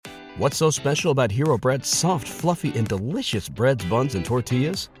What's so special about Hero Bread's soft, fluffy, and delicious breads, buns, and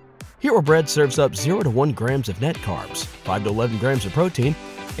tortillas? Hero Bread serves up 0 to 1 grams of net carbs, 5 to 11 grams of protein,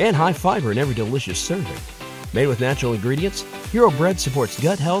 and high fiber in every delicious serving. Made with natural ingredients, Hero Bread supports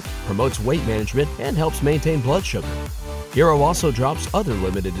gut health, promotes weight management, and helps maintain blood sugar. Hero also drops other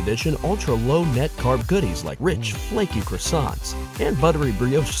limited edition ultra-low net carb goodies like rich, flaky croissants and buttery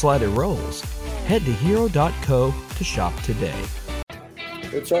brioche slider rolls. Head to hero.co to shop today.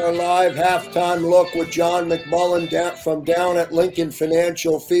 It's our live halftime look with John McMullen from down at Lincoln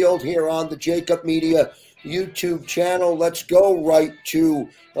Financial Field here on the Jacob Media YouTube channel. Let's go right to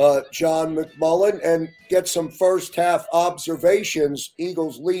John McMullen and get some first half observations.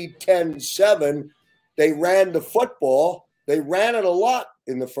 Eagles lead 10-7. They ran the football. They ran it a lot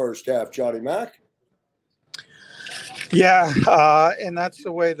in the first half, Johnny Mac. Yeah, and that's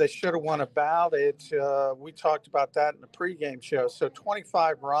the way they should have won about it. We talked about that in the pregame show. So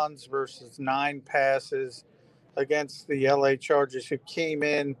 25 runs versus 9 passes against the LA Chargers, who came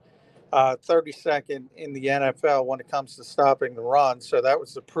in 32nd in the NFL when it comes to stopping the run. So that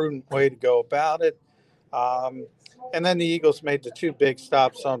was the prudent way to go about it. And then the Eagles made the 2 big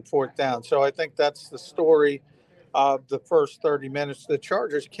stops on 4th down. So I think that's the story of the first 30 minutes. The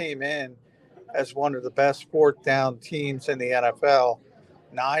Chargers came in as one of the best 4th down teams in the NFL,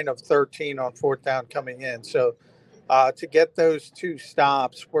 9 of 13 on 4th down coming in. So to get those 2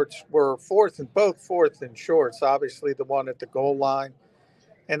 stops, which were fourth and shorts, obviously the one at the goal line,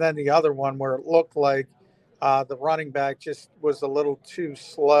 and then the other one where it looked like the running back just was a little too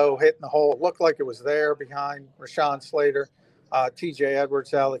slow hitting the hole. It looked like it was there behind Rashawn Slater. TJ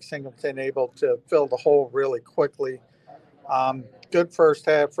Edwards, Alex Singleton able to fill the hole really quickly. Good first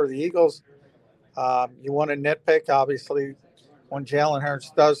half for the Eagles. You want to nitpick, obviously, when Jalen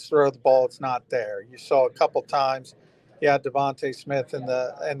Hurts does throw the ball, it's not there. You saw a couple times you had Devontae Smith in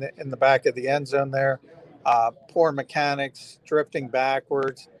the back of the end zone there. Poor mechanics, drifting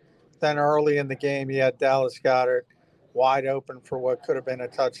backwards. Then early in the game, you had Dallas Goedert wide open for what could have been a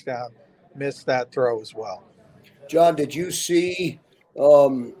touchdown. Missed that throw as well. John, did you see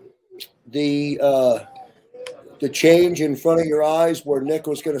the change in front of your eyes where Nick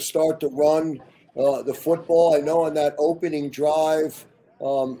was going to start to run the football? I know on that opening drive,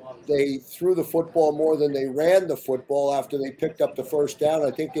 they threw the football more than they ran the football after they picked up the first down.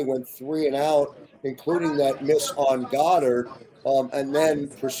 I think they went 3 and out, including that miss on Goddard, and then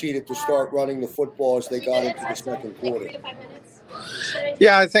proceeded to start running the football as they got into the second quarter.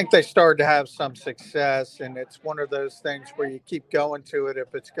 Yeah, I think they started to have some success, and it's one of those things where you keep going to it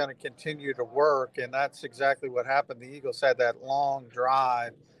if it's going to continue to work, and that's exactly what happened. The Eagles had that long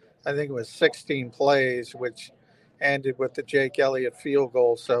drive. I think it was 16 plays, which ended with the Jake Elliott field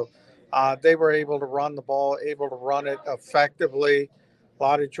goal. So they were able to run the ball, able to run it effectively. A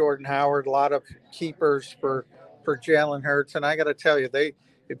lot of Jordan Howard, a lot of keepers for Jalen Hurts. And I got to tell you,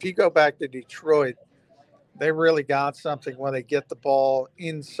 if you go back to Detroit, they really got something when they get the ball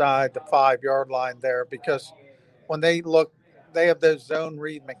inside the 5-yard line there, because when they have those zone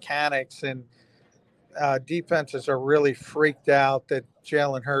read mechanics, and defenses are really freaked out that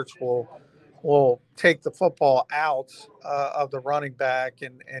Jalen Hurts will take the football out of the running back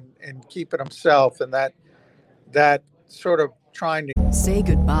and keep it himself, and that sort of trying to say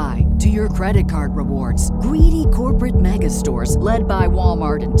goodbye to your credit card rewards. Greedy corporate mega stores, led by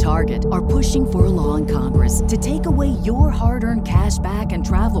Walmart and Target, are pushing for a law in Congress to take away your hard-earned cash back and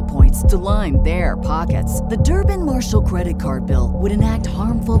travel points to line their pockets. The Durbin-Marshall credit card bill would enact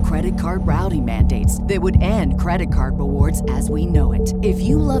harmful credit card routing mandates that would end credit card rewards as we know it. If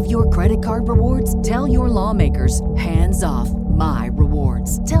you love your credit card rewards, tell your lawmakers, hands off my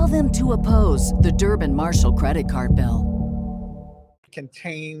rewards. Tell them to oppose the Durbin-Marshall credit card bill.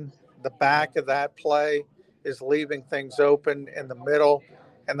 Contain the back of that play is leaving things open in the middle,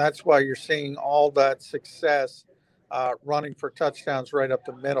 and that's why you're seeing all that success running for touchdowns right up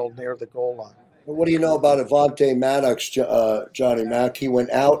the middle near the goal line. What do you know about Avonte Maddox, Johnny Mac? He went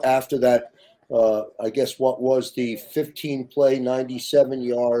out after that, I guess what was the 15-play,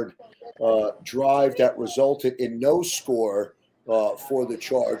 97-yard drive that resulted in no score for the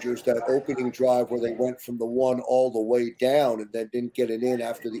Chargers, that opening drive where they went from the 1 all the way down and then didn't get it in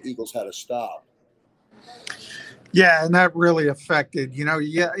after the Eagles had a stop. Yeah, and that really affected,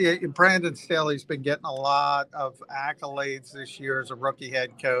 Brandon Staley's been getting a lot of accolades this year as a rookie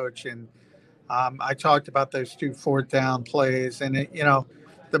head coach. And I talked about those 2 4th down plays, and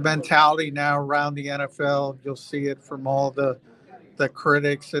the mentality now around the NFL, you'll see it from all the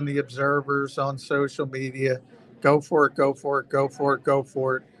critics and the observers on social media. Go for it, go for it, go for it, go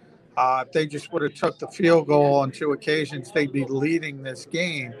for it. If they just would have took the field goal on 2 occasions, they'd be leading this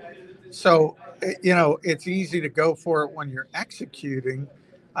game. So, it's easy to go for it when you're executing,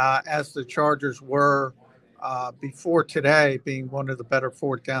 as the Chargers were before today, being one of the better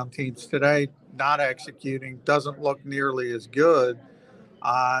fourth down teams today. Not executing doesn't look nearly as good,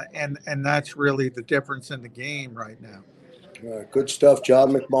 and that's really the difference in the game right now. Good stuff.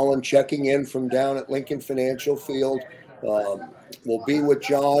 John McMullen checking in from down at Lincoln Financial Field. We'll be with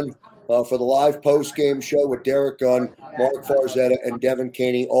John for the live post-game show with Derek Gunn, Mark Farzetta, and Devin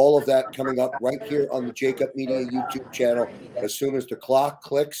Caney. All of that coming up right here on the Jacob Media YouTube channel as soon as the clock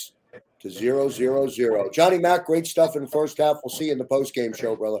clicks to 0:00. Johnny Mac, great stuff in the first half. We'll see you in the post-game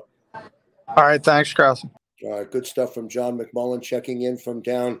show, brother. All right, thanks, Krause. All right, good stuff from John McMullen checking in from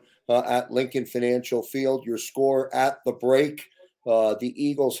down at Lincoln Financial Field. Your score at the break. The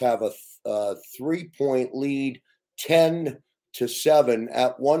Eagles have a 3-point lead, 10-7.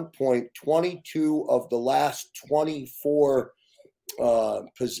 At one point, 22 of the last 24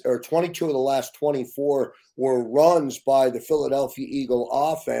 were runs by the Philadelphia Eagle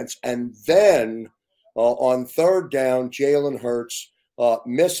offense. And then on third down, Jalen Hurts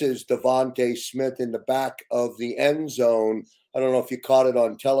misses Devontae Smith in the back of the end zone. I don't know if you caught it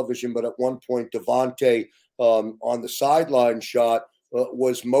on television, but at one point, Devontae on the sideline shot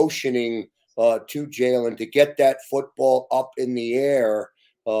was motioning to Jalen to get that football up in the air.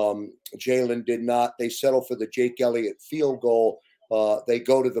 Jalen did not. They settle for the Jake Elliott field goal. They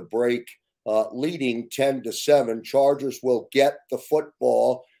go to the break, leading 10-7. Chargers will get the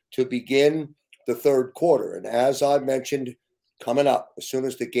football to begin the third quarter. And as I mentioned, coming up, as soon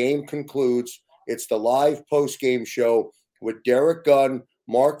as the game concludes, it's the live post-game show with Derek Gunn,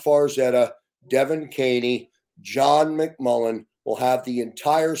 Mark Farzetta, Devin Caney, John McMullen. We'll have the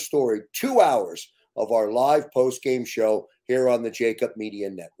entire story, 2 hours of our live post-game show here on the Jacob Media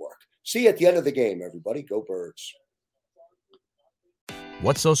Network. See you at the end of the game, everybody. Go Birds.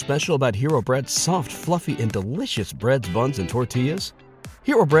 What's so special about Hero Bread's soft, fluffy, and delicious breads, buns, and tortillas?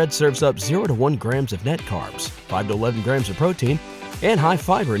 Hero Bread serves up 0 to 1 grams of net carbs, 5 to 11 grams of protein, and high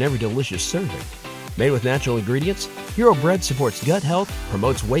fiber in every delicious serving. Made with natural ingredients, Hero Bread supports gut health,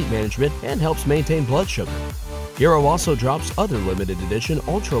 promotes weight management, and helps maintain blood sugar. Hero also drops other limited edition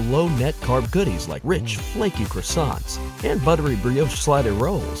ultra-low net carb goodies like rich, flaky croissants and buttery brioche slider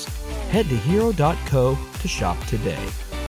rolls. Head to hero.co to shop today.